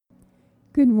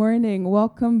Good morning.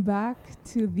 Welcome back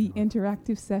to the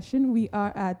interactive session. We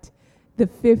are at the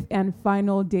fifth and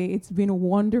final day. It's been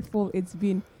wonderful. It's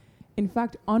been, in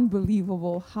fact,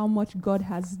 unbelievable how much God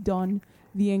has done.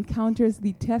 The encounters,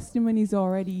 the testimonies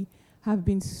already have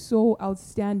been so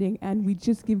outstanding, and we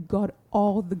just give God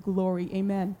all the glory.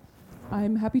 Amen.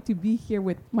 I'm happy to be here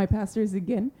with my pastors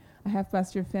again. I have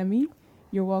Pastor Femi.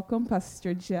 You're welcome.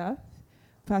 Pastor Jeff,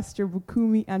 Pastor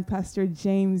Bukumi, and Pastor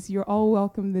James. You're all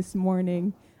welcome this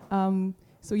morning.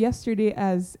 So yesterday,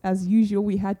 as usual,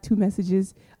 we had two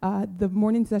messages. The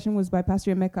morning session was by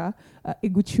Pastor Emeka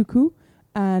Iguchuku,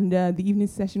 and the evening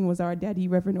session was our daddy,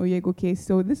 Reverend Oyegoke.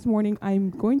 So this morning,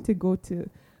 I'm going to go to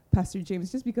Pastor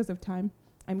James, just because of time.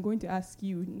 I'm going to ask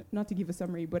you, not to give a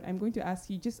summary, but I'm going to ask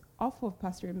you just off of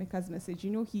Pastor Emeka's message.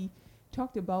 You know, he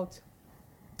talked about,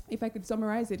 if I could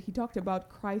summarize it, he talked about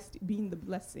Christ being the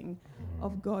blessing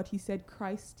of God. He said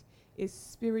Christ is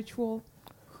spiritual.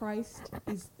 Christ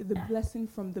is the blessing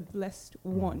from the blessed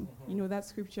one. You know, that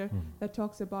scripture that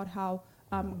talks about how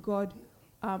God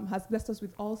has blessed us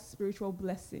with all spiritual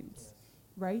blessings,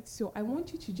 right? So I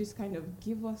want you to just kind of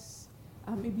give us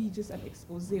maybe just an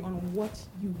expose on what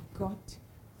you got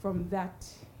from that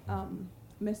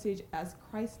message as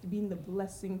Christ being the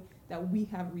blessing that we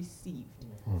have received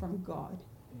from God.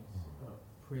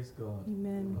 Praise God.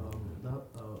 Amen.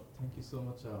 Thank you so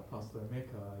much, Pastor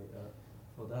Emeka,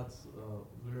 for that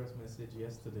glorious message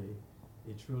yesterday.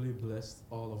 It truly blessed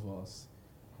all of us.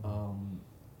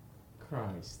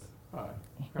 Christ.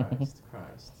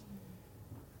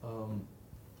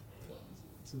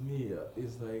 To me,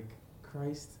 it's like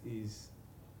Christ is.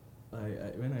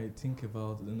 When I think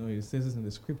about, it says this in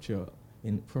the scripture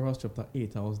in Proverbs chapter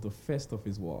 8. I was the first of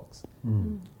His works.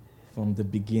 From the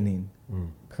beginning.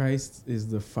 Christ is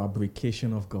the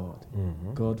fabrication of God.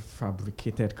 God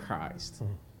fabricated Christ,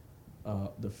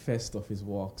 the first of His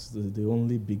works, the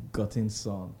only begotten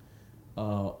Son.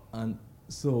 And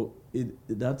so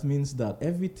that means that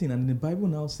everything, and the Bible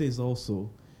now says also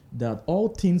that all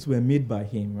things were made by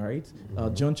Him, right?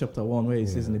 John chapter 1, where it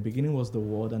says, in the beginning was the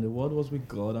Word, and the Word was with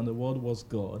God, and the Word was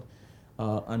God.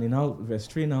 And in our verse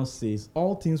 3 now says,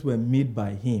 all things were made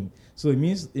by Him. So it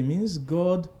means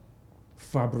God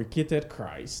fabricated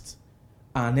Christ,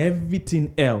 and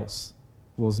everything else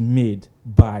was made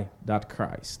by that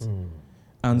Christ.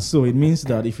 And so it means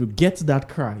that if you get that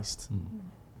Christ,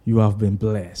 you have been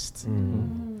blessed.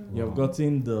 You have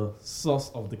gotten the source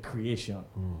of the creation,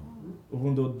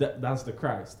 even though that's the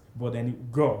Christ. But then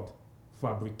God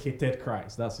fabricated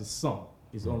Christ. That's His Son,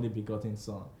 His only begotten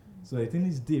Son. So I think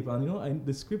it's deep. And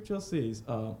the scripture says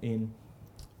in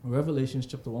Revelation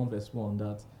chapter 1 verse 1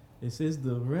 that it says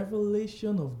the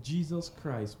revelation of Jesus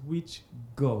Christ, which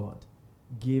God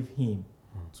gave Him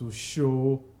to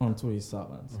show unto His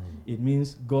servants. It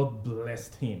means God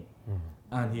blessed Him,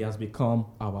 and He has become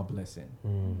our blessing.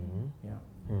 Yeah.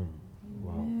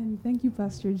 Wow. And thank you,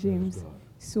 Pastor James.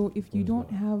 So if you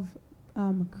don't have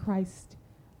Christ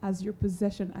as your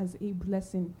possession, as a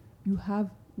blessing, you have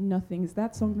nothing. Is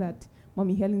that song that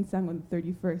Mommy Helen sang on the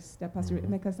 31st, that Pastor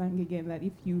Emeka sang again, that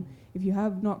if you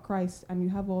have not Christ and you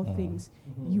have all things,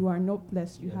 you are not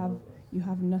blessed. You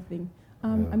have nothing.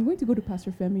 I'm going to go to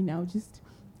Pastor Femi now. Just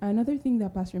another thing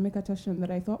that Pastor Emeka touched on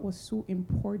that I thought was so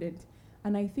important,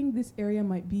 and I think this area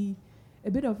might be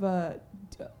a bit of a,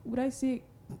 would I say,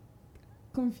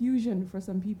 confusion for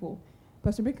some people.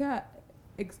 Pastor Emeka,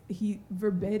 he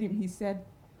said,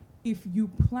 if you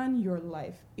plan your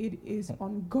life, it is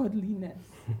ungodliness.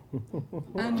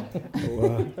 And that's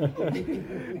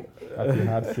a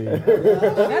hard saying.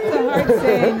 That's a hard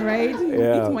saying, right?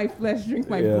 Yeah. Eat my flesh, drink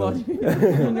my blood.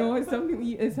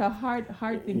 It's a hard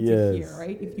thing to hear,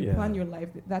 right? If you plan your life,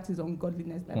 that is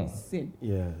ungodliness, that is sin.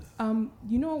 Yes.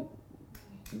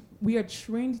 We are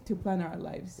trained to plan our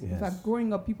lives. Yes. In fact,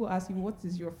 growing up, people ask you, what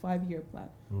is your 5-year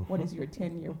plan? What is your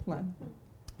 10-year plan?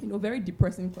 Very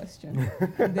depressing question.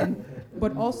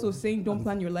 But also saying don't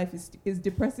plan your life is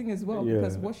depressing as well,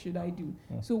 because what should I do?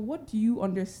 So what do you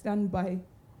understand by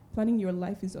planning your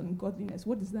life is ungodliness?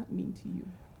 What does that mean to you?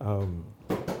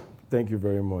 Thank you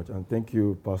very much. And thank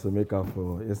you, Pastor Emeka,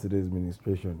 for yesterday's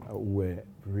ministration. We're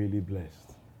really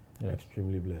blessed,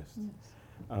 extremely blessed.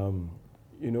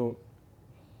 Yes.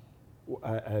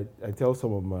 I tell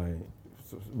some of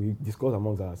we discuss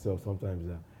amongst ourselves sometimes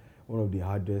that one of the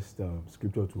hardest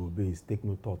scripture to obey is take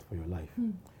no thought for your life.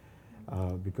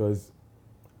 Because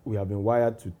we have been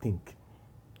wired to think.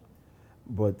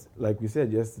 But like we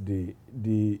said yesterday,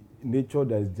 the nature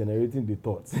that is generating the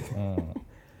thoughts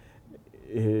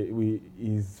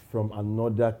is from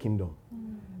another kingdom.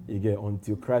 Again,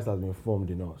 until Christ has been formed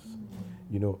in us.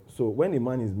 So when a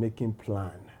man is making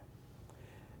plan,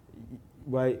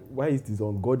 why it is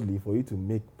ungodly for you to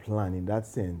make plan in that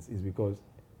sense is because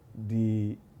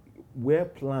where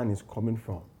plan is coming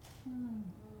from,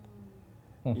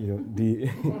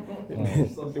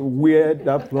 where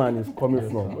that plan is coming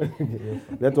from.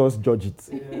 Let us judge it.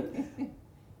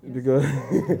 Because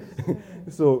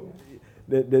so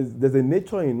there's a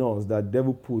nature in us that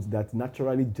devil puts that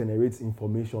naturally generates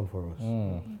information for us.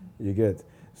 You get?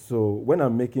 So when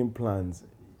I'm making plans,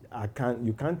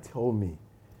 you can't tell me.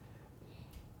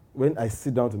 When I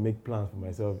sit down to make plans for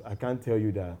myself, I can't tell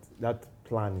you that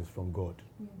plan is from God.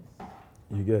 Yes.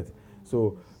 You get?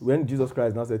 So when Jesus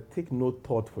Christ now said, take no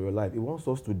thought for your life, he wants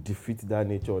us to defeat that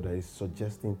nature that is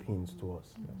suggesting things to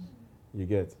us. Yes. You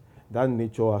get? That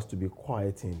nature has to be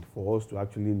quietened for us to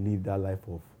actually live that life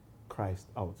of Christ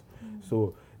out.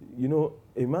 So,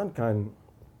 a man can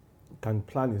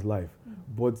plan his life,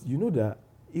 but you know that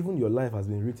even your life has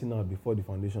been written out before the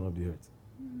foundation of the earth.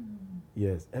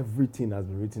 Yes, everything has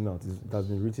been written out. It has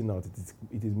been written out.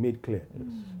 It is made clear. Yes.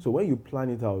 So when you plan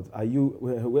it out,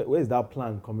 where is that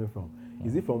plan coming from?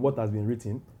 Is it from what has been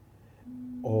written,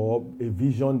 or a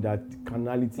vision that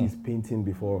carnality is painting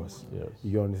before us? Yes.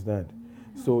 You understand?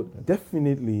 So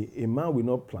definitely, a man will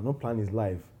not plan his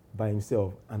life by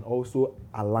himself and also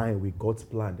align with God's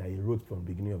plan that he wrote from the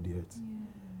beginning of the earth.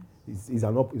 Yes. It's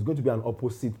going to be an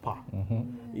opposite path.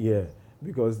 Yeah.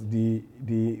 Because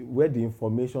where the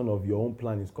information of your own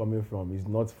plan is coming from is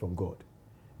not from God,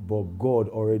 but God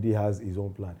already has his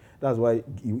own plan. That's why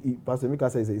Pastor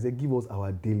Mika says, he said, give us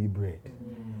our daily bread.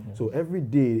 So every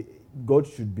day, God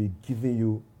should be giving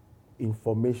you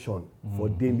information for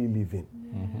daily living.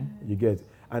 You get?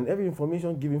 And every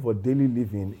information given for daily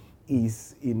living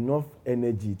is enough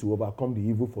energy to overcome the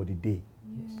evil for the day.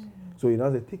 Yes. So he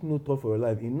now said, take no thought for your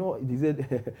life. He said,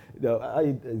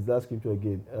 is that scripture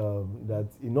again? That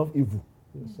enough evil.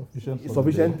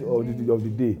 Sufficient of the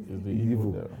day is the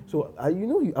evil. So I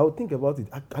would think about it.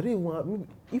 I don't want,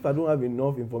 if I don't have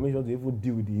enough information to even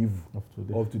deal with the evil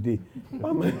of today.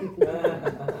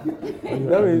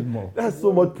 That's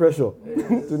so much pressure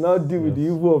to now deal with the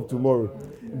evil of tomorrow.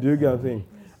 Do you get what I'm saying?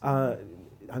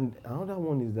 And another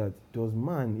one is that, does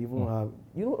man even have,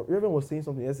 Reverend was saying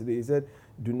something yesterday. He said,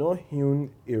 do not hewn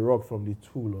a rock from the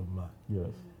tool of man. Yes.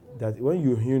 That when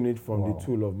you hewn it from the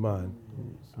tool of man,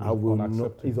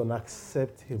 it's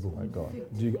unacceptable. My God.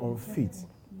 Unfit.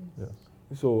 Yes.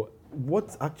 So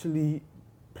what actually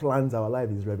plans our life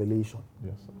is revelation.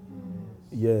 Yes.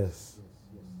 Yes.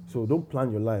 So don't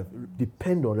plan your life.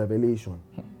 Depend on revelation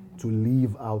to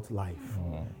live out life.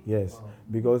 Yes.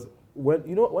 Because when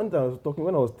Reverend was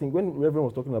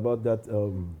talking about that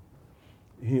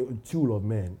tool of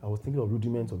men, I was thinking of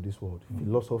rudiments of this world,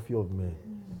 philosophy of men,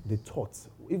 the thoughts,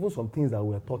 even some things that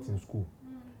were taught in school.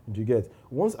 Do you get?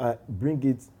 Once I bring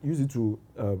it, use it to,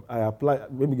 I apply,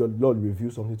 maybe your Lord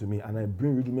reveals something to me, and I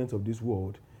bring rudiments of this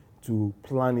world to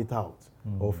plan it out,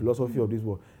 or philosophy of this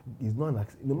world, it's not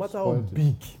no matter how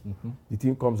big the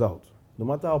thing comes out, no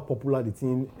matter how popular the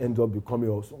thing ends up becoming,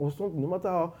 or something, no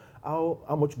matter how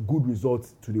much good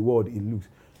results to the world it looks,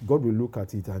 God will look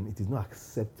at it and it is not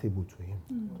acceptable to him.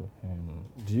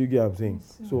 Do you get what I'm saying?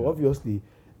 Yes, so obviously,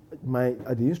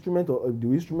 the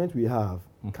instrument we have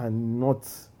cannot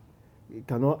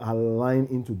align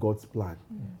into God's plan.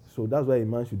 So that's why a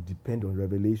man should depend on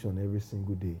revelation every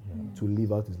single day to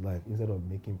live out his life instead of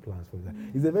making plans for his life.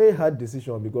 It's a very hard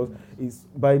decision because it's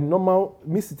by normal,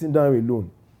 me sitting down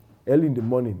alone early in the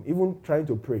morning, even trying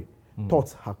to pray,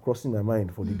 thoughts are crossing my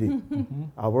mind for the day.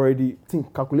 I've already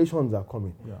calculations are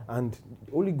coming. And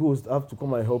the Holy Ghost have to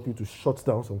come and help you to shut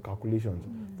down some calculations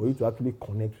for you to actually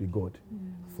connect with God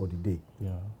for the day.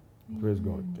 Yeah. Praise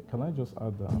God. Can I just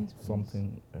add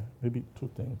something, maybe two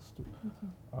things?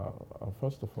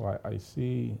 First of all, I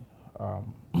see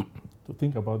to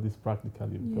think about this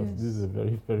practically because this is a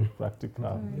very, very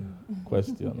practical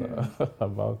question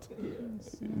about.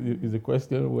 It's a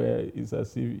question where it's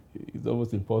as if it's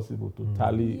almost impossible to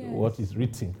tally what is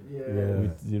written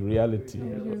with the reality.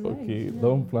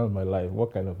 Don't plan my life.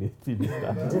 What kind of a thing is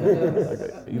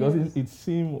that? It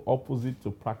seems opposite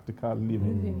to practical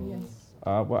living.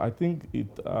 But I think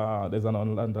there's an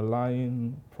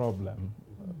underlying problem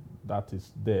that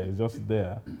is there, it's just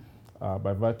there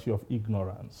by virtue of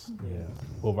ignorance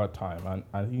over time.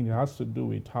 And it has to do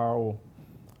with how,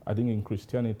 I think in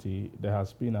Christianity, there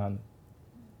has been an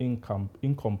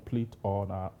incomplete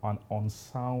or an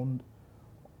unsound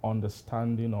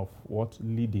understanding of what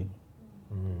leading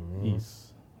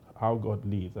is, how God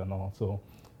leads and all. So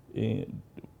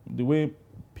the way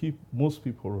most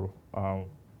people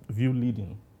view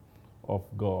leading of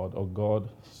God or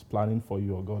God's planning for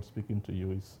you or God speaking to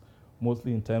you is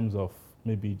mostly in terms of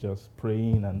maybe just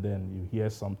praying and then you hear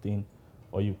something,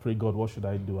 or you pray, God, what should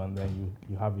I do? And then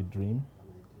you have a dream,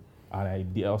 an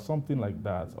idea, or something like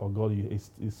that. Or God,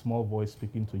 a small voice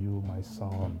speaking to you, my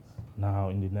son, now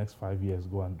in the next 5 years,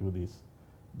 go and do this.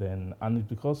 Then, and it's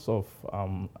because of,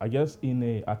 I guess,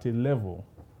 at a level,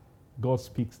 God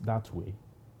speaks that way,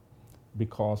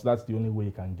 because that's the only way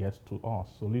He can get to us.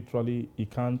 So literally,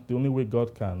 the only way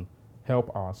God can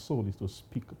help our soul is to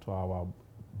speak to our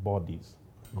bodies,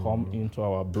 come into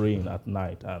our brain at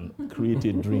night and create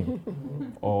a dream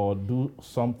or do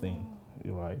something,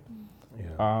 right?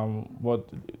 Yeah. But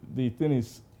the thing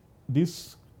is,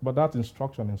 that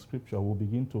instruction in Scripture will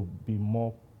begin to be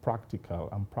more practical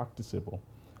and practicable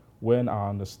when our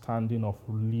understanding of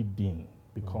leading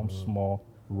becomes more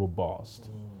robust,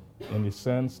 in the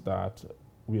sense that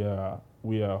we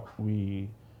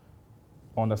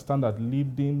understand that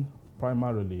leading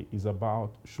primarily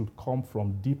should come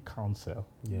from deep counsel.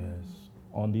 Yes.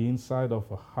 On the inside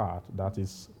of a heart that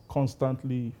is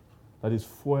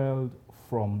fueled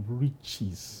from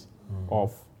riches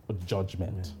of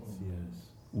judgment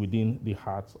within the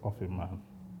heart of a man.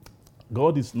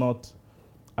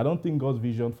 I don't think God's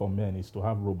vision for men is to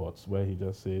have robots where He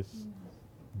just says,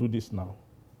 do this now,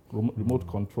 remote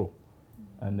control,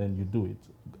 and then you do it.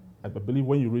 I believe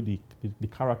when you read the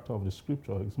character of the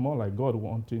Scripture, it's more like God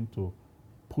wanting to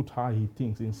put how He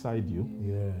thinks inside you.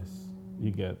 Yes.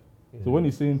 You get. Yes. So when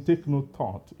He's saying take no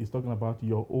thought, He's talking about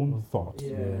your own thought.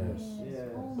 Yes. Yes.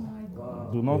 Oh my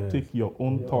God. Do not take your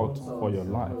own thought for your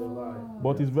life.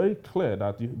 But it's very clear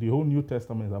that the whole New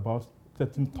Testament is about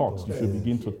certain thoughts you should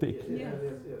begin to take. Yes.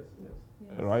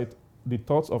 Right? The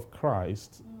thoughts of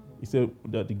Christ. He said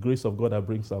that the grace of God that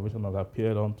brings salvation has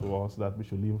appeared unto us, that we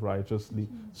should live righteously,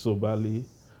 soberly,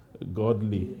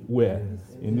 godly. Where?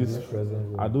 Yes. In this present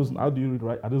world. How do you read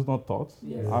right? Are those not thoughts?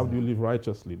 Yes. How do you live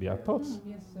righteously? They are thoughts.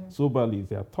 Yes, soberly,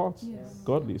 they are thoughts. Yes.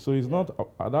 Godly. So it's not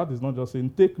that is not just saying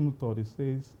take no thought. It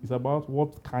says it's about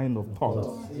what kind of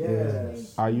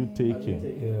thoughts are you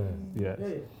taking. Yes.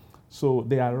 So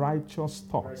they are righteous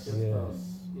thoughts.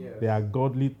 Yes. They are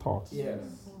godly thoughts. Yes.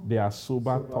 They are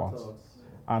sober thoughts.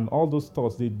 And all those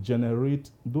thoughts,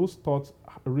 those thoughts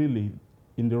really,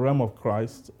 in the realm of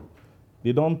Christ,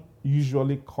 they don't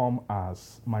usually come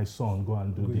as, my son, go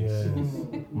and do this.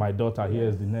 Yes. My daughter,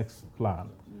 here's the next plan.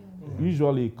 Yeah.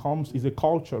 Usually it's a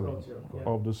culturing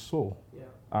of the soul. Yeah.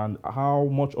 And how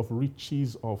much of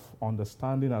riches of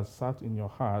understanding has sat in your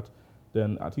heart.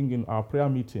 Then I think in our prayer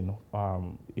meeting, a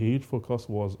huge focus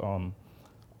was on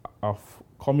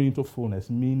coming into fullness,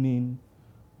 meaning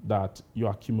that you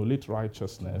accumulate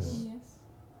righteousness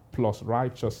plus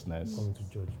righteousness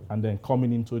and then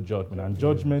coming into judgment. And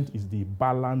judgment is the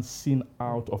balancing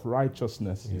out of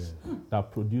righteousnesses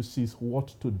that produces what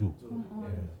to do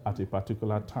at a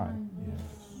particular time.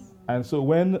 And so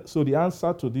the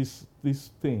answer to this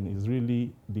thing is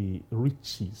really the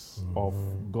riches of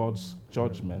God's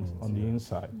judgment on the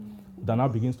inside that now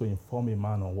begins to inform a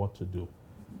man on what to do.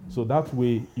 So that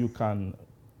way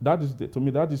that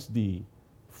is the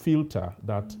filter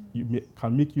that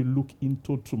can make you look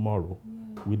into tomorrow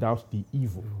without the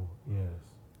evil.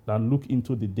 Than look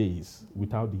into the days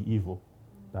without the evil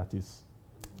that is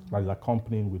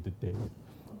accompanying with the day.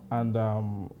 And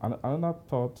another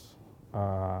thought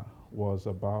was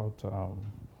about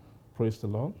praise the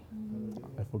Lord.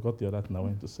 I forgot the other thing I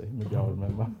wanted to say. Maybe I'll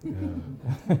remember.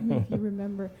 Make you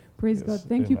remember. Praise God.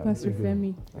 Thank you, Pastor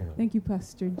Femi. Thank you,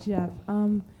 Pastor Jeff.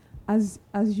 As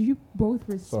you both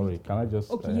were Sorry, can I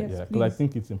just? Okay, yes, because I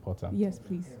think it's important. Yes,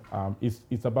 please.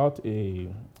 It's about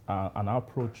an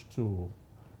approach to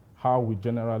how we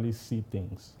generally see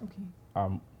things.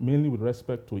 Okay. Mainly with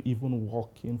respect to even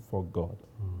walking for God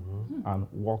and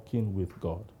walking with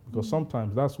God, because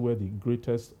sometimes that's where the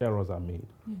greatest errors are made.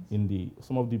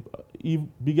 Some of the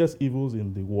biggest evils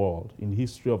in the world, in the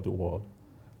history of the world,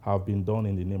 have been done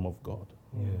in the name of God.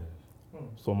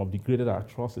 Some of the greatest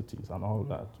atrocities and all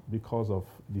that because of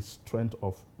the strength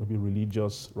of maybe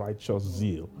religious, righteous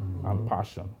zeal and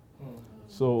passion.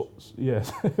 So,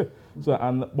 yes.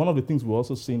 And one of the things we're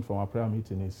also seeing from our prayer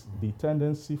meeting is the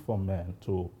tendency for men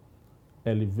to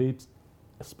elevate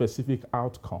specific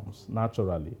outcomes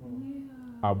naturally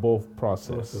above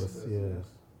process.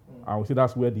 And we see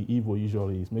that's where the evil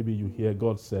usually is. Maybe you hear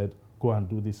God said, go and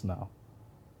do this now.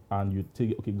 And you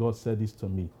take, okay, God said this to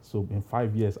me, so in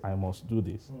 5 years I must do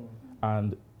this.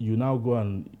 And you now go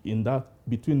and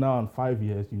between now and 5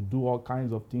 years, you do all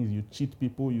kinds of things. You cheat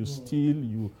people, you steal,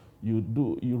 you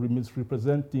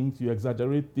misrepresent things, you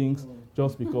exaggerate things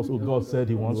just because God said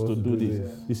He wants to do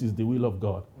this. This is the will of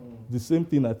God. the same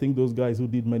thing I think those guys who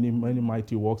did many, many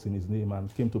mighty works in his name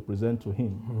and came to present to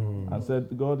him and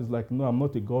said, God is like, no, I'm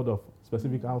not a God of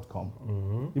specific outcome.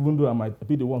 Even though I might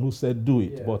be the one who said do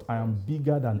it, but I am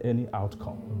bigger than any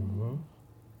outcome.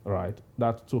 Right?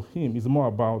 That to him is more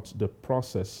about the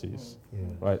processes.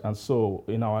 Right? And so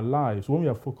in our lives, when we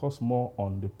are focused more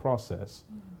on the process,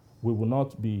 we will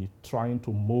not be trying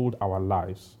to mold our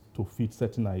lives to fit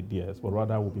certain ideas, but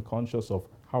rather we'll be conscious of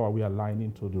how are we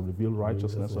aligning to the revealed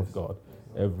righteousness of God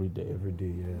every day. Every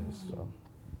day, yes. So,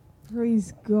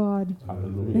 Praise God.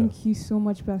 hallelujah. Thank you so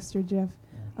much, Pastor Jeff.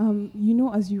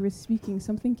 As you were speaking,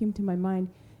 something came to my mind.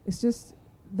 It's just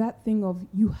that thing of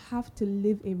you have to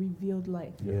live a revealed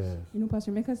life. Yes.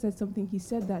 Pastor Mecca said something. He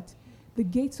said that the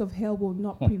gates of hell will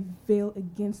not prevail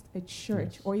against a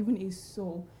church or even a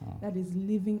soul that is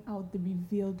living out the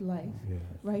revealed life. Yes.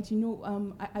 Right?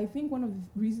 I think one of the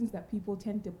reasons that people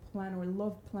tend to plan or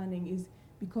love planning is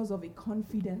because of a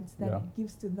confidence that it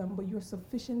gives to them, but your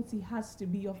sufficiency has to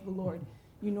be of the Lord.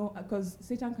 Because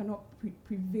Satan cannot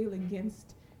prevail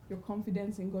against your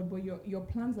confidence in God, but your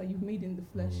plans that you've made in the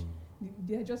flesh,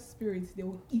 they're just spirits. They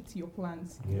will eat your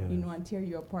plans, and tear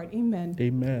you apart. Amen.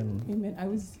 Amen.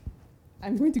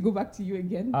 I'm going to go back to you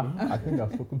again. I think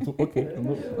I've spoken to. Okay.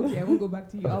 Okay, I won't go back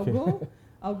to you.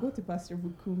 I'll go to Pastor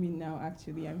Bukumi now.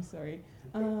 Actually, I'm sorry.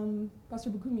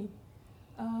 Pastor Bukumi,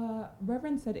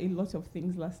 Reverend said a lot of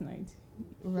things last night,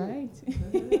 right?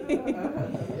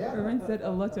 Reverend said a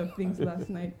lot of things last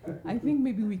night. I think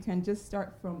maybe we can just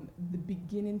start from the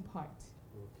beginning part.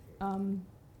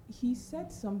 He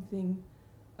said something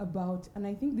about, and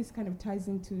I think this kind of ties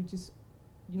into just,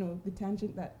 the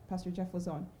tangent that Pastor Jeff was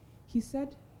on. He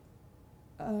said,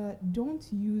 don't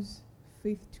use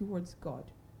faith towards God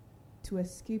to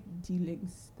escape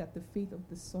dealings that the faith of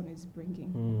the Son is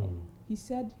bringing. He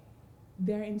said,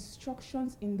 there are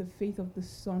instructions in the faith of the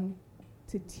Son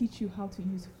to teach you how to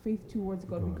use faith towards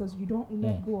God, because you don't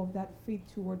let go of that faith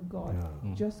toward God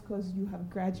just because you have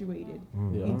graduated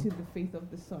into the faith of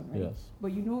the Son, right? Yes.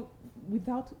 But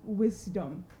without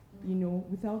wisdom,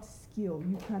 without skill,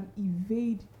 you can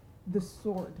evade the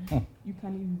sword. You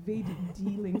can evade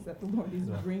dealings that the Lord is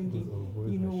bringing,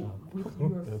 with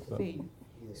your faith.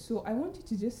 So I want you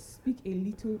to just speak a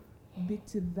little bit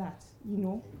to that,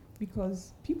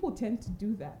 because people tend to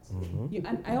do that.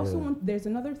 And I also there's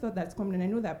another thought that's common, and I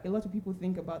know that a lot of people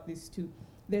think about this too.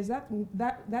 There's that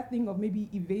thing of maybe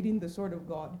evading the sword of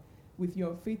God with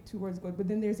your faith towards God, but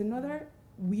then there's another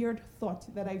weird thought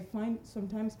that I find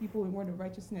sometimes people in Word of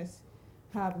Righteousness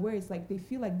have, where it's like they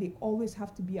feel like they always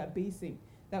have to be abasing,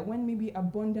 that when maybe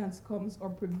abundance comes or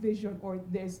provision or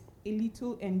there's a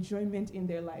little enjoyment in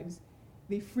their lives,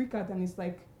 they freak out and it's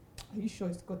like, are you sure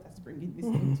it's God that's bringing this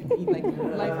thing to me?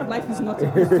 Like life is not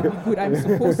supposed to be good. I'm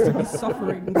supposed to be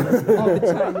suffering all the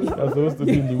time. I'm supposed to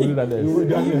be in the wilderness.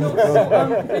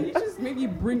 So, can you just maybe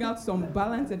bring out some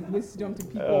balance and wisdom to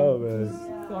people whose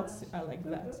thoughts are like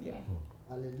that? Yeah.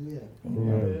 Hallelujah.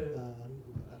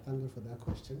 Thank you for that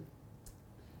question.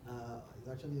 It's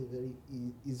actually a very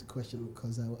easy question,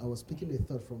 because I was picking a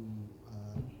thought from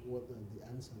what the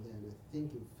answer there, and I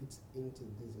think it fits into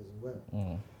this as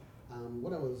well.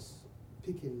 What I was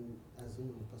picking, as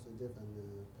Pastor Jeff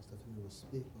and Pastor Femi was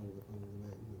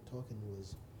talking,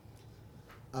 was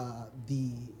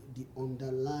the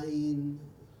underlying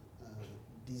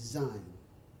design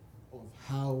of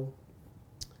how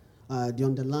the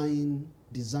underlying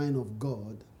design of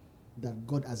God that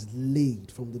God has laid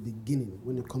from the beginning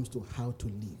when it comes to how to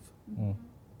live,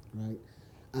 right?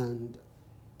 And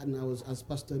I was, as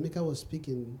Pastor Emeka was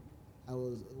speaking,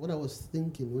 what I was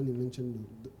thinking when he mentioned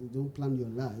don't plan your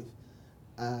life,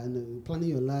 and planning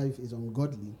your life is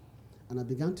ungodly, and I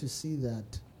began to see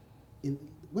that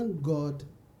when God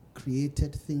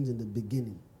created things in the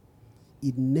beginning,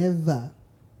 it never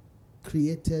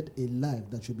created a life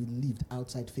that should be lived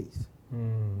outside faith.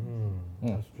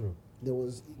 That's true.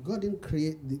 God didn't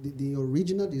create, the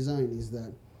original design is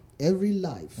that every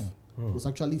life must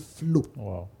actually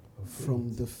flow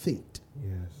from the faith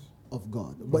of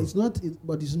God. But it's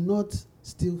not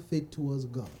still faith towards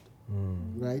God,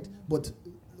 right? But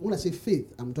when I say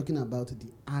faith, I'm talking about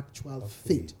the actual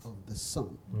faith of the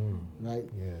Son, right?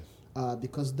 Yes.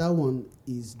 Because that one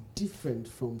is different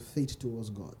from faith towards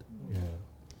God. Yeah.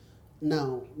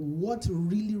 Now, what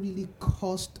really, really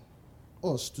caused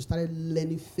us to start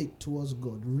learning faith towards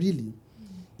God really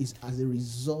is as a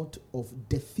result of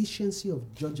deficiency of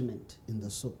judgment in the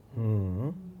soul.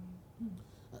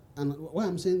 And why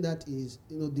I'm saying that is,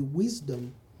 the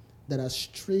wisdom that has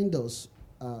trained us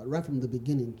right from the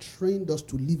beginning, trained us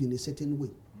to live in a certain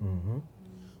way.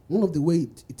 One of the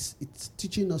ways it's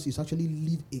teaching us is actually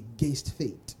live against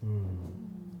faith.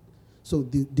 So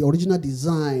the original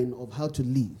design of how to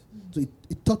live. So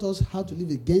it taught us how to live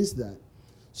against that.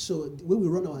 So the way we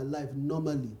run our life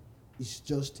normally is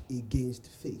just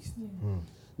against faith.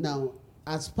 Now,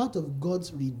 as part of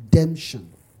God's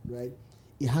redemption, right,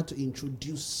 He had to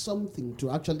introduce something to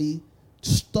actually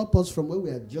stop us from where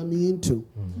we are journeying to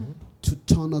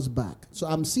turn us back. So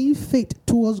I'm seeing faith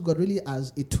towards God really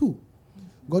as a tool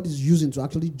God is using to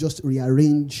actually just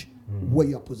rearrange where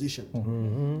you are positioned.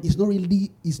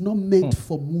 It's not meant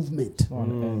for movement.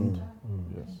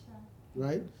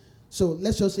 Right? So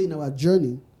let's just say in our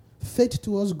journey, faith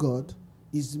towards God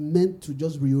is meant to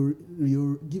just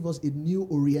give us a new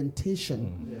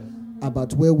orientation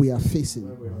about where we are facing.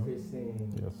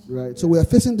 Right? So we are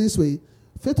facing this way.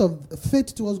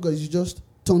 Faith towards God is just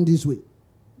turn this way.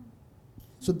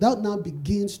 So that now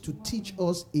begins to teach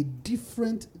us a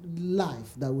different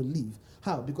life that we live.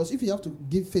 How? Because if you have to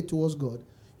give faith towards God,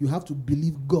 you have to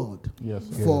believe God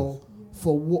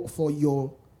for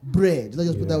your bread. Let's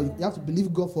just put that way. You have to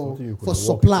believe God for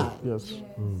supply.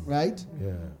 Right?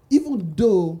 Yeah. Even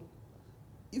though,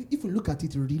 if you look at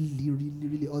it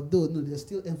really, although there's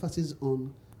still emphasis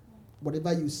on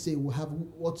whatever you say will have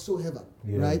whatsoever.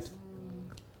 Right?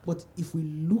 But if you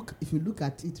look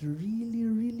at it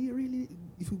really,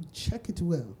 if you check it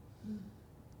well,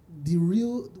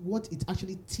 what it's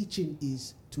actually teaching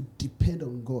is to depend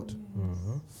on God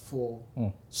for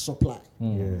supply.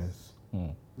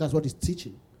 That's what it's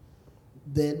teaching.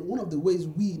 Then one of the ways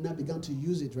we now began to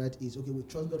use it, right, is, okay, we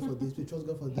trust God for this, we trust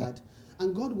God for that.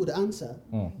 And God would answer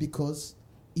because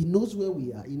He knows where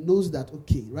we are. He knows that,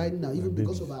 okay, right now, even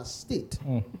because of our state,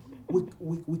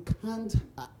 we can't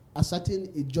ascertain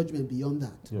a judgment beyond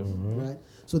that. Right?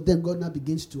 So then God now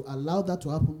begins to allow that to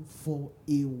happen for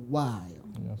a while.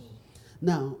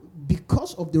 Now,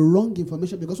 because of the wrong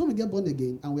information, because when we get born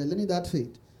again and we're learning that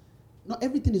faith, not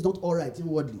everything is not all right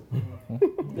inwardly.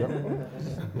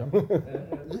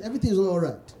 Everything is not all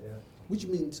right. Which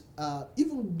means,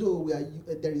 even though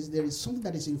there is something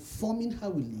that is informing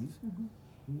how we live,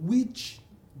 which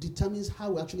determines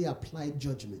how we actually apply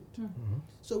judgment.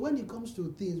 So when it comes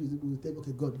to things, we think,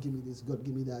 okay, God, give me this, God,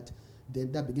 give me that.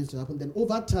 Then that begins to happen. Then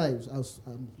over time,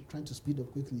 I'm trying to speed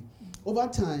up quickly. Over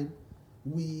time,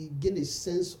 we gain a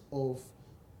sense of,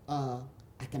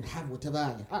 I can have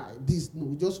whatever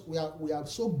we are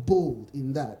so bold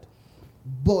in that.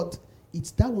 But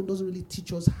it's that one doesn't really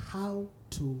teach us how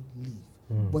to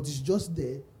live. But it's just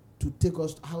there to take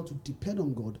us how to depend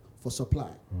on God for supply.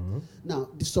 Now,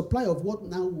 the supply of what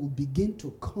now will begin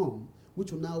to come,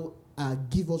 which will now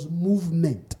give us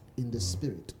movement in the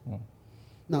spirit.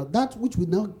 Now, that which will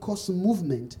now cause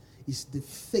movement is the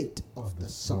faith of the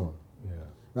Son.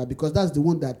 Right? Because that's the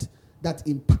one that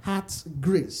imparts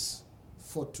grace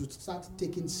to start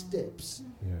taking steps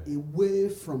away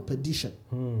from perdition.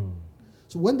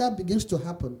 So when that begins to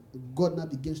happen, God now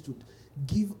begins to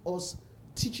give us,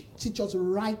 teach us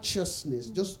righteousness,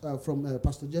 just from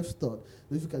Pastor Jeff's thought.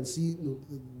 If you can see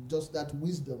just that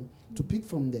wisdom to pick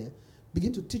from there,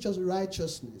 begin to teach us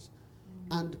righteousness.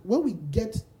 And when we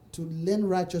get to learn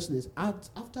righteousness,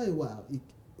 after a while,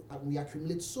 we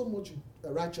accumulate so much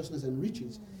righteousness and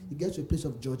riches, it gets to a place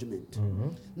of judgment.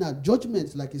 Now,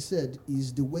 judgment, like I said,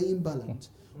 is the weighing balance,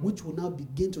 which will now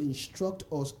begin to instruct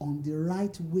us on the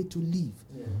right way to live.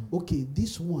 Okay,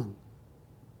 this one,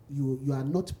 you are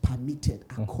not permitted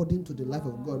according to the life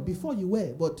of God. Before you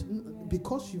were, but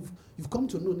because you've come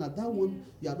to know now that one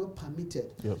you are not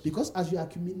permitted. Because as you are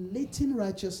accumulating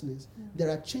righteousness, there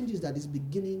are changes that is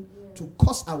beginning to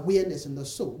cause awareness in the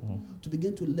soul to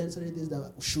begin to learn certain things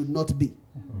that should not be.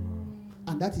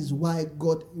 And that is why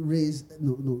God is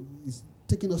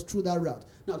taking us through that route.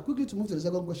 Now, quickly to move to the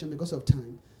second question because of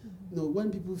time.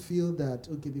 When people feel that,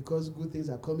 okay, because good things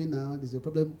are coming now, there's a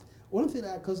problem. One thing,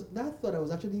 because that thought I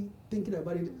was actually thinking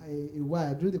about it a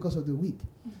while during the course of the week.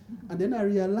 And then I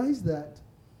realized that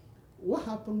what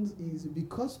happens is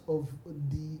because of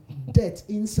the debt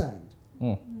inside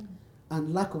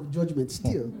and lack of judgment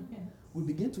still, we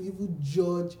begin to even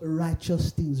judge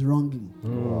righteous things wrongly.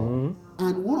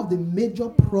 And one of the major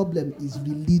problems is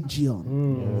religion.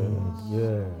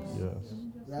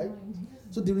 Right?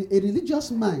 So a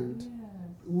religious mind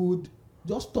would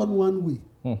just turn one way.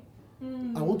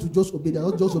 I want to just obey that. I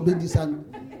want to just obey this. And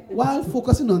while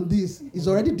focusing on this, is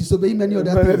already disobeying many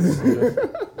other things.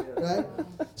 Right?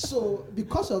 So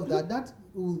because of that, that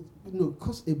will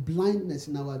cause a blindness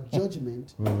in our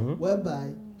judgment,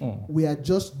 whereby we are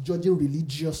just judging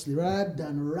religiously rather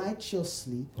than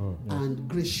righteously and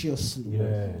graciously.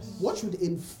 What should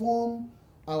inform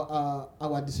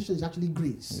our decisions is actually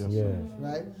grace.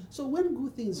 Right? So when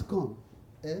good things come,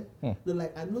 No,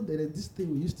 like I know there is this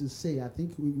thing we used to say. I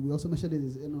think we also mentioned it.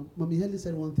 Is, Mommy Haley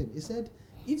said one thing. He said,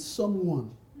 if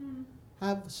someone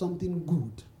have something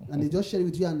good and they just share it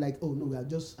with you and like, oh no, we are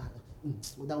just that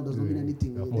one does not mean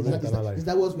anything. Is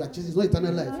that what we are chasing? It's not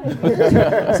eternal life. He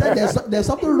said there's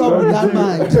something wrong with that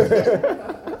mind.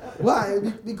 Why?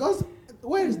 Because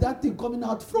where is that thing coming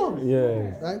out from?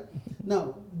 Yeah. Right?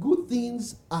 Now, good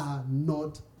things are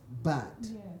not bad.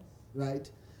 Yes.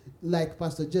 Right? Like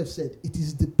Pastor Jeff said, it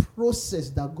is the process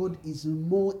that God is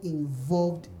more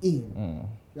involved in.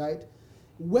 Right?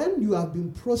 When you have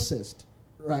been processed,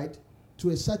 right,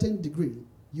 to a certain degree,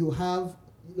 you have,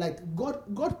 like,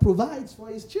 God provides for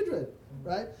his children.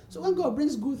 Right? So when God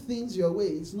brings good things your way,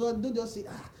 it's not, don't just say,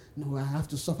 no, I have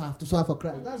to suffer for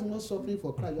Christ. That's not suffering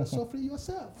for Christ. You're suffering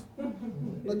yourself.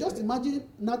 But just imagine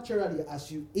naturally as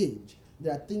you age,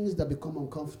 there are things that become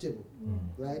uncomfortable,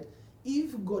 right?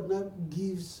 If God now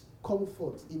gives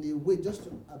comfort in a way just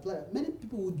to apply, many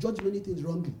people will judge many things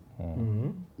wrongly.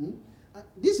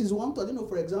 This is one thought.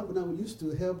 For example, now we used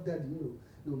to help that,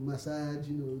 massage,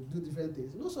 do different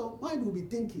things. So mind will be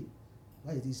thinking,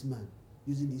 why is this man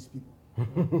using these people?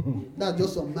 That's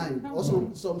just some mind.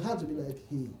 Also, some hearts will be like,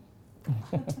 hey,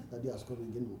 that they are coming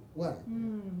again. Why?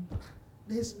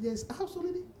 There's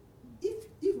absolutely,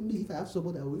 if I have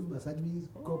somebody that will massage me,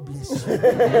 God bless you.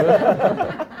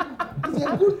 It's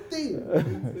a good thing.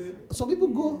 Some people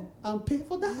go and pay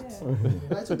for that.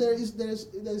 Right? So there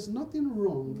is nothing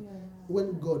wrong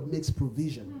when God makes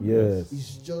provision. Yes.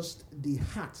 It's just the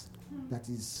heart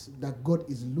that God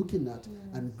is looking at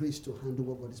and grace to handle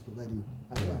what God is providing.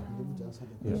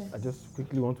 I just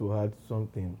quickly want to add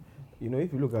something.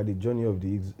 If you look at the journey of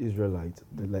the Israelites,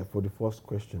 like for the first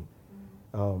question,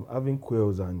 having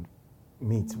quails and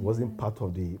meat wasn't part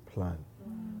of the plan,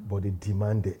 but they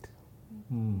demanded.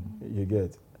 You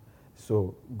get?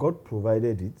 So God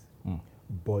provided it,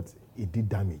 but it did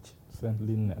damage. Sent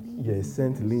leanness. Yeah,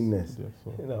 sent leanness.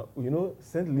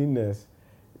 Sent leanness,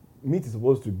 meat is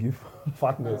supposed to give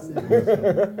fatness.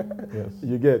 Yes.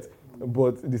 You get?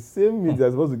 But the same meat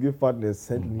that's supposed to give fatness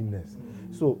sent leanness.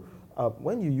 So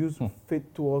when you use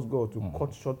faith towards God to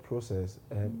cut short process,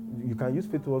 you can use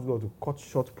faith towards God to cut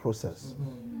short process.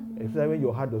 Especially when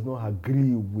your heart does not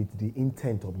agree with the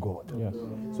intent of God. Yes.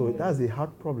 So that's a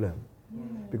hard problem.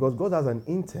 Because God has an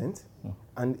intent,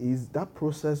 and is that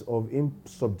process of him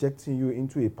subjecting you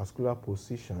into a particular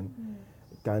position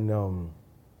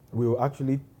will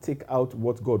actually take out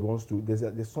what God wants to. There's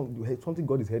something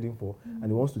God is heading for, and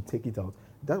he wants to take it out.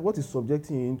 That what is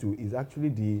subjecting you into is actually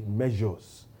the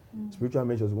measures, spiritual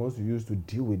measures he wants to use to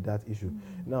deal with that issue.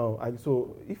 Now,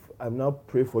 so if I now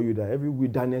pray for you that every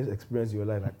wilderness experience in your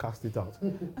life, I cast it out.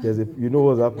 What's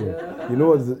happening.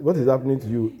 What is happening to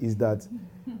you is that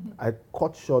I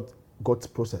cut short God's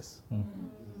process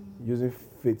using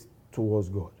faith towards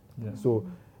God. Yeah. So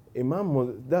a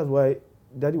man that's why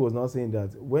Daddy was now saying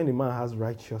that when a man has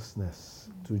righteousness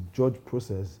to judge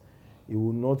process, he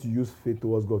will not use faith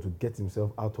towards God to get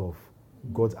himself out of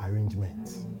God's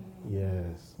arrangement.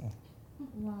 Yes.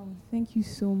 Wow, thank you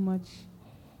so much,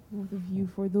 both of you,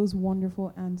 for those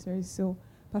wonderful answers. So,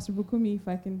 Pastor Bukumi, if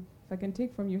I can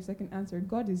take from your second answer,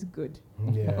 God is good.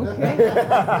 Yeah. Okay?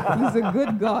 He's a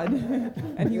good God.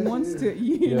 And he wants to,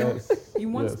 he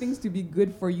wants things to be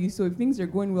good for you. So if things are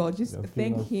going well, just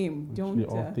thank him. Don't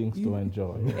all things to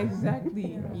enjoy.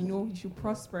 Exactly. You should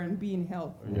prosper and be in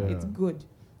health. Yeah. It's good.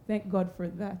 Thank God for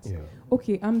that. Yeah.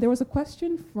 Okay, there was a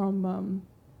question from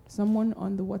someone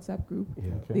on the WhatsApp group.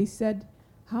 Yeah. Okay. They said,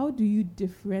 how do you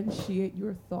differentiate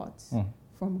your thoughts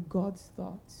from God's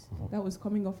thoughts? That was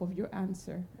coming off of your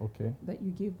answer that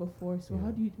you gave before. So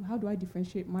how do I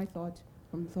differentiate my thought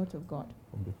from the thought of God?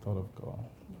 From the thought of God.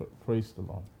 Praise the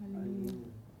Lord.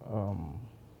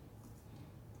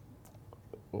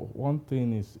 One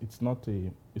thing is it's not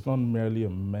purely a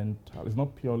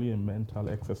mental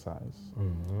exercise.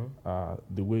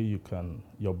 The way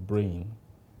your brain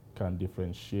can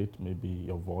differentiate maybe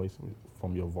your voice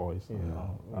from your voice.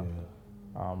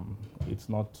 It's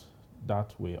not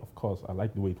that way. Of course, I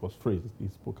like the way it was phrased.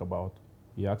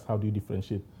 He asked, how do you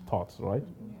differentiate thoughts, right?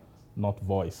 Not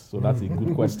voice. So that's a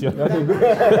good question. That's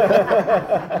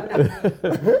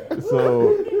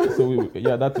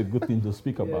a good thing to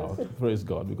speak about. Praise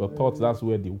God, because thoughts, that's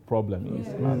where the problem is.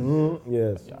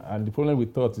 Yes. And the problem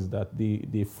with thoughts is that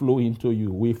they flow into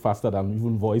you way faster than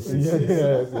even voices.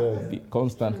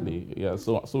 Constantly. Yeah.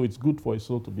 So it's good for a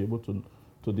soul to be able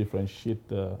to differentiate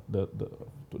the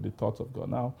thoughts of God.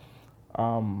 Now,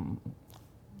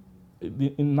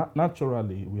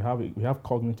 naturally we have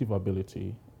cognitive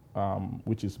ability,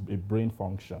 which is a brain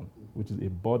function, which is a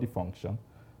body function,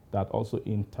 that also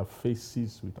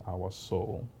interfaces with our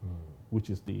soul, which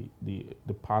is the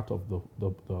part of the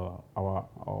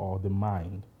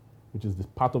mind, which is the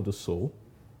part of the soul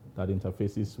that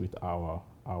interfaces with our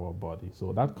body.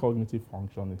 So that cognitive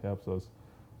function, it helps us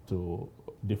to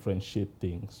differentiate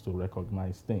things, to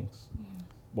recognize things.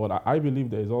 But I believe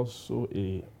there is also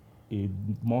a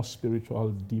more spiritual,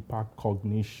 deeper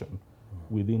cognition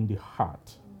within the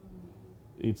heart.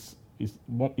 It's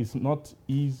not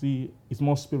easy, it's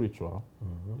more spiritual,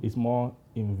 it's more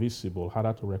invisible,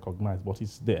 harder to recognize, but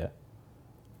it's there.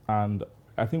 And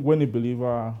I think when a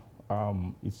believer,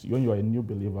 when you are a new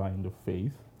believer in the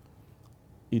faith,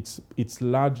 it's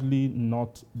largely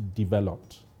not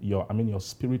developed. Your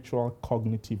spiritual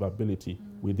cognitive ability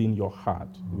within your heart,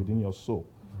 within your soul,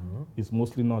 is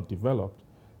mostly not developed.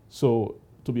 So,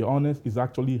 to be honest, it's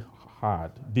actually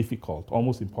hard, difficult,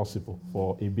 almost impossible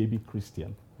for a baby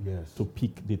Christian to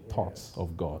pick the thoughts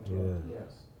of God.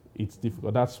 It's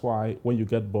difficult. That's why when you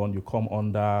get born, you come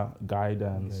under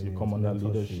guidance, you come under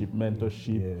leadership,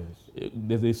 mentorship.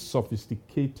 There's a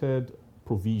sophisticated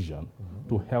provision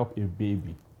to help a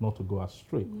baby not to go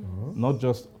astray. Not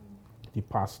just the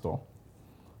pastor.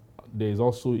 There's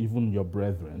also even your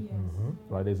brethren.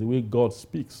 Right? There's a way God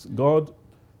speaks. God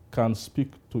can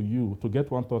speak to you, to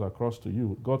get one thought across to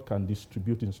you. God can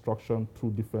distribute instruction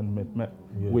through different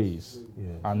ways.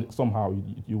 And somehow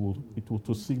it will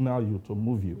to signal you, to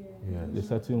move you a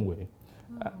certain way.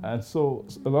 And so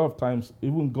a lot of times,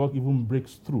 God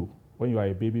breaks through when you are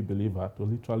a baby believer to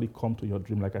literally come to your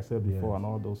dream, like I said before, and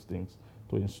all those things,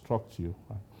 to instruct you.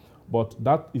 Right? But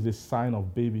that is a sign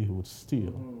of babyhood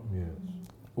still.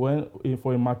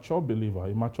 For a mature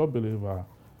believer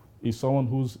is someone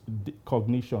whose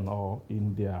cognition or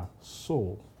in their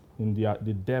soul, in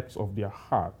the depths of their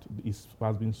heart,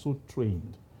 has been so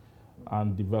trained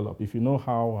and developed. If you know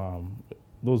how,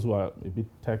 those who are a bit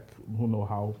tech, who know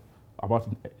how about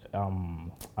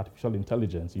artificial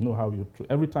intelligence, you know how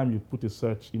every time you put a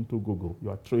search into Google, you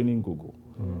are training Google.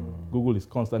 Google is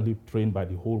constantly trained by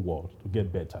the whole world to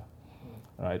get better.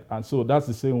 Right? And so that's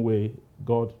the same way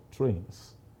God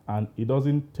trains. And it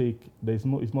doesn't take, it's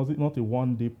not a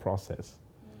one-day process.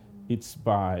 It's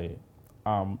by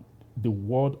the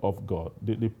word of God.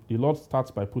 The Lord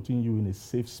starts by putting you in a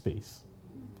safe space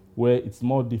where it's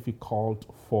more difficult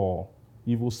for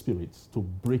evil spirits to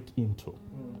break into.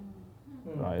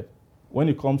 Right? When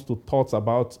it comes to thoughts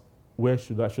about where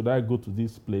should I go to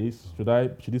this place?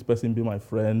 Should this person be my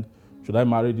friend? Should I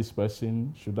marry this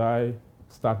person? Should I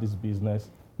start this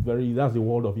business? That's the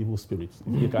world of evil spirits.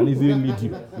 They can easily lead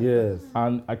you.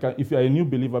 And if you are a new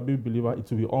believer, baby believer, it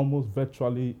will be almost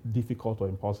virtually difficult or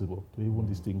impossible to even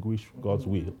distinguish God's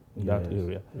will in that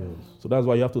area. So that's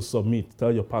why you have to submit.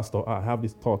 Tell your pastor, I have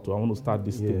this thought, I want to start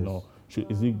this thing. Or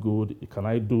is it good? Can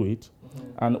I do it?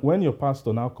 And when your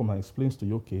pastor now comes and explains to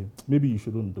you, okay, maybe you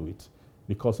shouldn't do it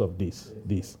because of this,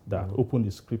 that. Open the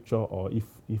scripture, or if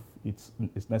it's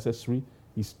necessary,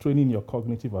 he's training your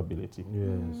cognitive ability.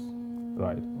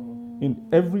 Right? In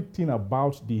everything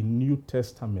about the New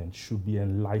Testament should be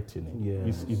enlightening.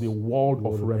 It's a world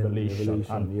of revelation.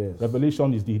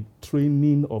 Revelation is the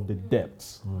training of the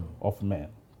depths of men.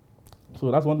 So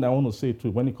that's one thing I want to say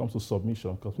too when it comes to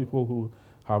submission, because people who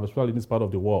have, especially in this part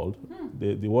of the world,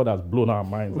 the world has blown our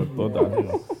minds and thought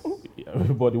that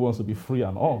everybody wants to be free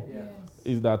and all.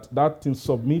 Is that thing,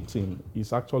 submitting,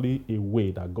 is actually a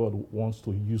way that God wants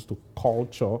to use to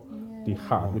culture the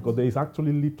heart, because there is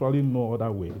actually literally no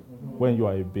other way. When you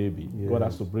are a baby, God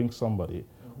has to bring somebody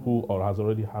who has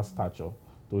already has stature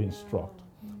to instruct.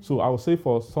 So I would say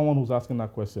for someone who's asking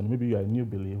that question, maybe you're a new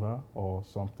believer or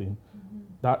something,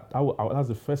 that's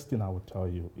the first thing I would tell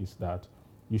you, is that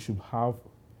you should have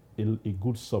a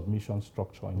good submission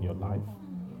structure in your life.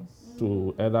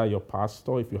 To either your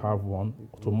pastor, if you have one,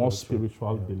 to more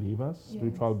spiritual believers,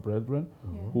 spiritual brethren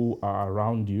who are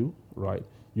around you, right?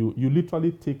 You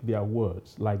literally take their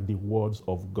words like the words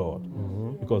of God,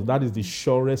 because that is the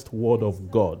surest word of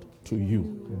God to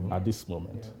you at this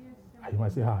moment. You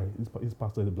might say, this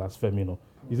pastor is a blasphemer. No.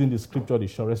 Isn't the scripture the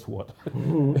surest word?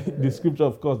 The scripture,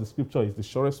 of course, the scripture is the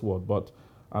surest word,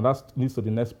 and that leads to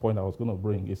the next point I was going to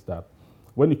bring, is that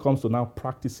when it comes to now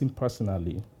practicing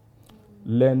personally,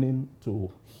 learning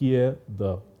to hear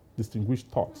the distinguished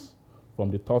thoughts from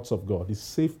the thoughts of God, the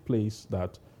safe place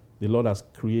that the Lord has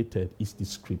created is the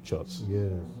scriptures.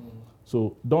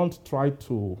 So don't try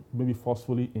to maybe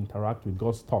forcefully interact with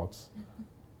God's thoughts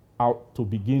out to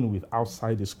begin with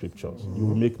outside the scriptures. You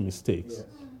will make mistakes.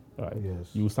 Right?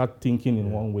 You will start thinking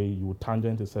in one way, you will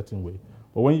tangent a certain way.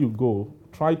 But when you go,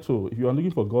 if you are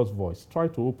looking for God's voice, try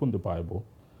to open the Bible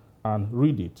and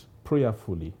read it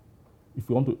prayerfully. if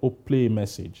you want to play a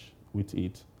message with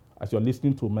it, as you're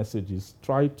listening to messages,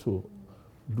 try to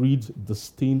read the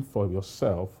thing for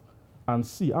yourself and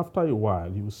see. After a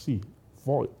while, you will see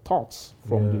thoughts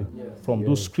from from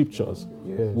those scriptures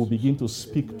will begin to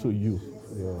speak to you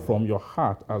from your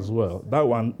heart as well. That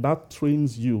one, that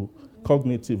trains you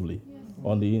cognitively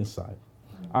on the inside.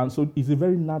 And so it's a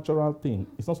very natural thing.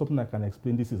 It's not something I can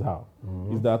explain, this is how.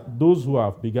 It's that those who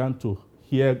have begun to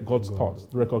hear God's thoughts,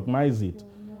 recognize it,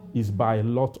 is by a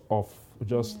lot of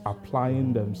just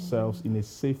applying themselves in a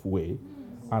safe way,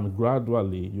 and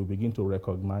gradually you begin to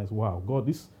recognize, wow, God,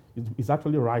 this is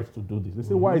actually right to do this. They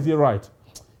say, why is it right?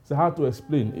 It's hard to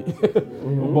explain.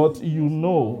 But you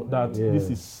know that this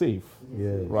is safe,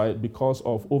 right? Because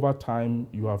of over time,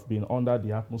 you have been under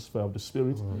the atmosphere of the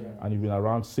Spirit, and you've been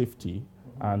around safety,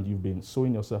 and you've been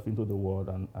sowing yourself into the word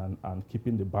and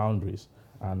keeping the boundaries.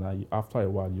 And after a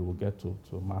while, you will get to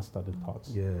master the thoughts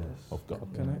of God.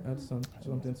 Can I add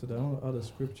something to that? I want to add a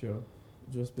scripture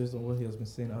just based on what he has been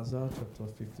saying. Isaiah chapter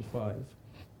 55,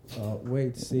 where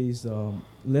it says,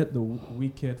 let the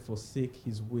wicked forsake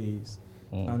his ways,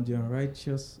 and the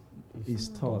unrighteous his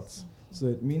thoughts. So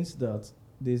it means that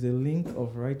there's a link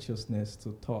of righteousness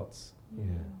to thoughts,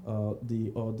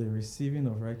 the receiving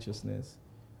of righteousness.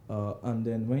 And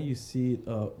then when you see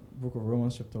book of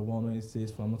Romans chapter 1, when it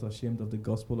says, for I'm not ashamed of the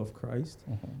gospel of Christ,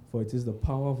 for it is the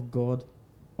power of God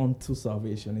unto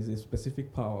salvation. It's a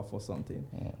specific power for something,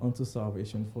 unto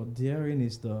salvation. For therein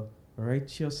is the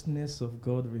righteousness of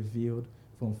God revealed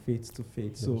from faith to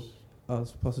faith. Yes. So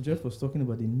as Pastor Jeff was talking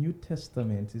about, the New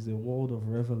Testament is a world of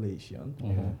revelation.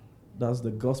 That's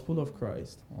the gospel of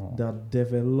Christ that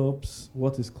develops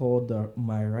what is called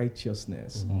my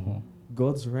righteousness,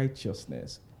 God's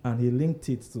righteousness. And he linked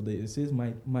it to it says,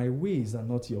 my ways are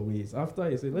not your ways. After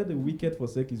he said, let the wicked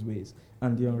forsake his ways,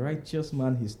 and the unrighteous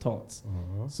man his thoughts.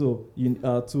 So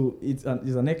it's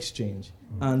an exchange.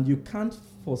 And you can't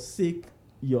forsake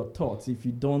your thoughts if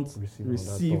you don't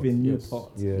receive a new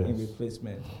thought in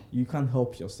replacement. You can't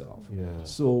help yourself.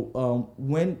 So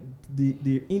when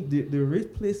the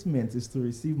replacement is to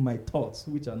receive my thoughts,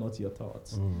 which are not your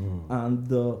thoughts. And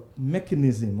the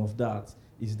mechanism of that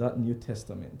is that New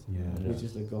Testament, which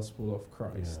is the gospel of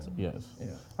Christ.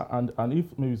 And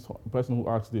if maybe the person who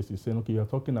asks this is saying, okay, you're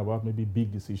talking about maybe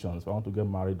big decisions. I want to get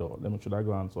married, or should I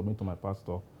go and submit to my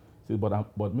pastor? Say,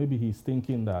 but maybe he's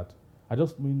thinking that I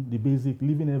just mean the basic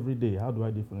living every day. How do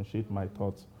I differentiate my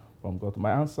thoughts from God?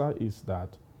 My answer is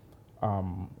that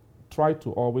try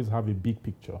to always have a big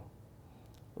picture,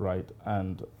 right?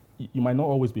 And you might not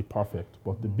always be perfect,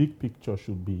 but the big picture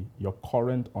should be your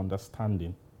current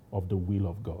understanding of the will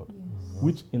of God,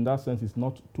 which in that sense is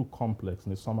not too complex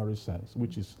in a summary sense,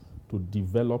 which is to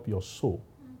develop your soul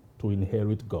to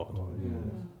inherit God,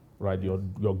 right? Your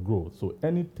growth. So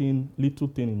anything, little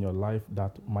thing in your life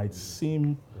that might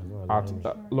seem at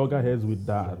loggerheads with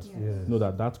that, know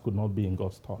that could not be in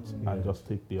God's thoughts, and just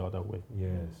take the other way.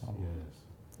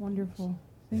 Wonderful.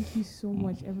 Thank you so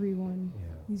much, everyone.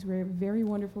 These were very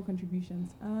wonderful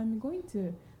contributions. I'm going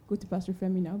to go to Pastor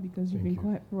Femi now because you've been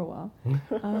quiet for a while.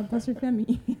 Pastor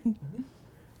Femi,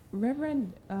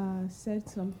 Reverend said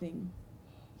something.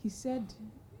 He said,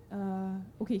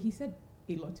 he said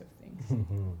a lot of things.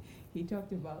 He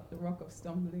talked about the rock of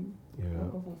stumbling,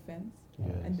 rock of offense,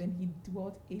 and then he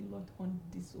dwelt a lot on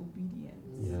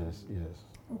disobedience.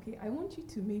 Okay, I want you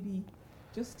to maybe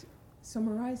just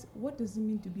summarize, what does it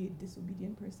mean to be a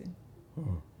disobedient person?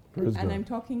 And I'm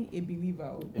talking a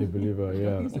believer. A believer,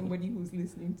 talking somebody who's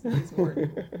listening to this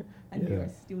word and you are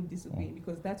still disobeying,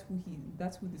 because that's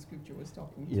who the scripture was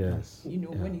talking to.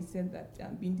 When he said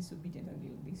that being disobedient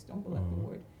and they stumble at the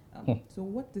word. So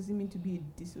what does it mean to be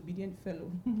a disobedient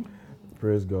fellow?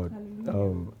 Praise God.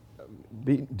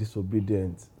 Being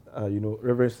disobedient,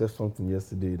 Reverend said something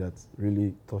yesterday that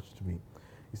really touched me.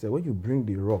 He said, when you bring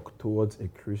the rock towards a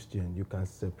Christian, you can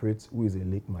separate who is a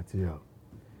lake material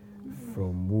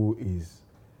from who is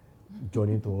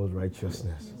journeying towards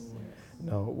righteousness.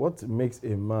 Now, what makes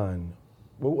a man,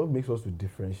 what makes us to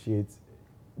differentiate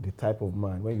the type of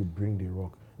man when you bring the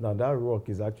rock? Now, that rock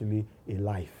is actually a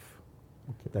life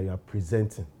that you are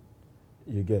presenting.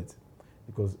 You get?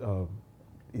 Because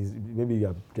maybe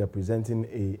you are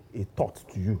presenting a thought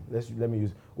to you. Let me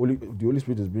use, the Holy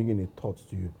Spirit is bringing a thought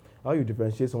to you. How you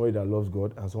differentiate somebody that loves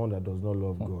God and someone that does not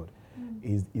love God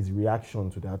is reaction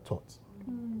to that thought.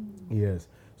 Yes.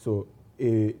 So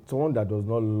someone that does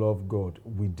not love God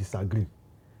will disagree.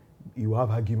 you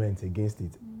have arguments against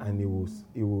it, and it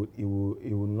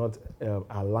will not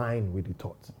align with the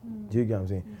thought. Do you get what I'm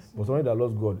saying? But somebody that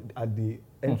loves God, at the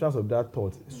entrance of that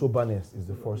thought, soberness is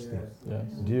the first thing. Yes.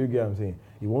 Do you get what I'm saying?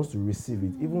 He wants to receive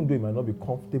it, even though he might not be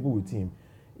comfortable with him.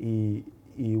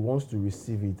 He wants to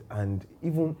receive it and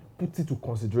even put it to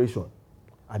consideration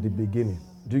at the beginning.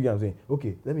 Do you get what I'm saying?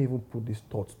 Okay, let me even put this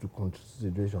thought to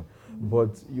consideration.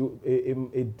 But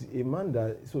a man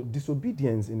that, so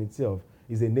disobedience in itself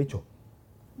is a nature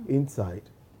inside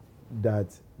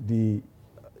that the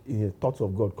thoughts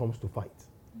of God comes to fight.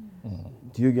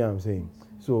 Do you get what I'm saying?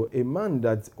 So a man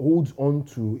that holds on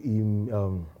to him,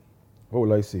 what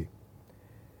will I say?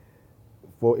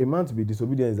 For a man to be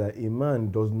disobedient is that a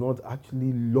man does not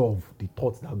actually love the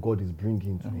thoughts that God is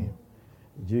bringing to him.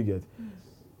 Do you get?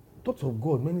 Thoughts of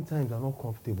God many times are not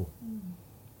comfortable.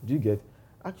 Do you get?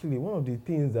 Actually, one of the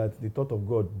things that the thought of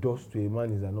God does to a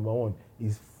man is that, number one,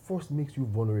 is first makes you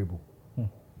vulnerable.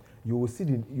 You will see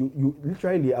you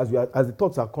literally, as the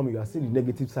thoughts are coming, you are seeing the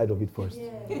negative side of it first.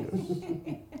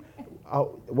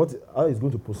 How is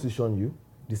going to position you,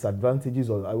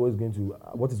 disadvantages, or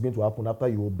what is going to happen after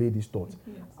you obey these thoughts,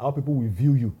 how people will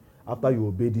view you after you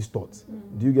obey these thoughts.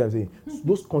 Do you get what I'm saying? So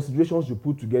those considerations you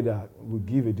put together will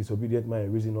give a disobedient man a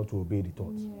reason not to obey the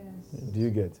thoughts. Do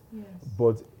you get?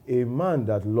 But a man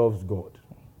that loves God,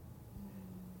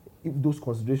 if those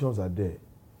considerations are there,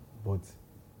 but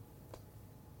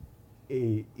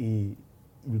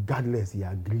regardless, he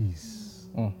agrees.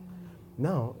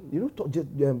 Now,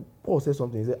 Paul says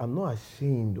something. He said, I'm not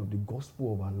ashamed of the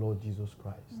gospel of our Lord Jesus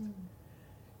Christ.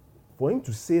 For him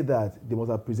to say that, they must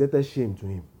have presented shame to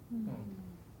him.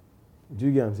 Do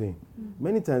you get what I'm saying?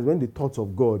 Many times when the thoughts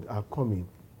of God are coming,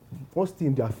 first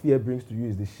thing that fear brings to you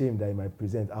is the shame that he might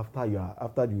present after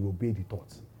you obey the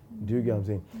thoughts. Do you get what I'm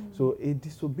saying? So a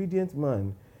disobedient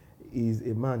man is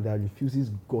a man that refuses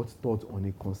God's thoughts on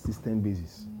a consistent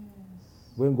basis.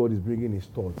 When God is bringing his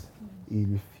thoughts, he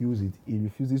refuses it. He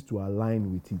refuses to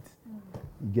align with it.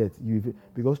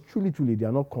 Because truly, they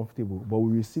are not comfortable, but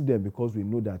we receive them because we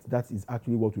know that is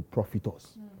actually what will profit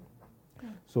us.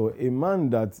 So a man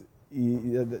that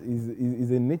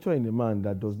is a nature in a man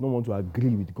that does not want to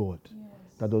agree with God,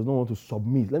 that does not want to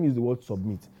submit. Let me use the word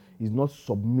submit. He's not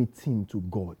submitting to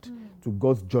God, to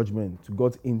God's judgment, to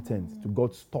God's intent, to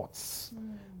God's thoughts.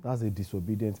 That's a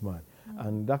disobedient man.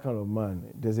 And that kind of man,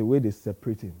 there's a way they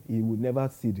separate him. He will never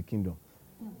see the kingdom.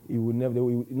 He will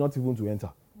not even to enter.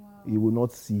 He will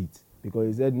not see it. Because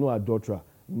he said no adulterer,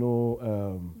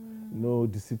 no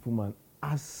deceitful man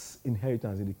as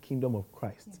inheritance in the kingdom of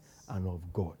Christ and of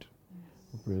God.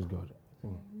 Praise God.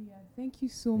 Thank you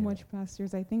so much,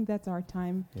 pastors. I think that's our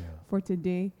time for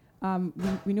today.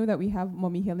 We know that we have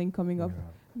Mommy Helen coming up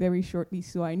very shortly,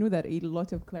 so I know that a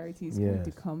lot of clarity is going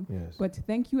to come. But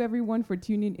thank you, everyone, for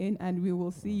tuning in, and we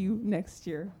will see you next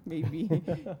year, maybe.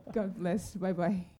 God bless. Bye-bye.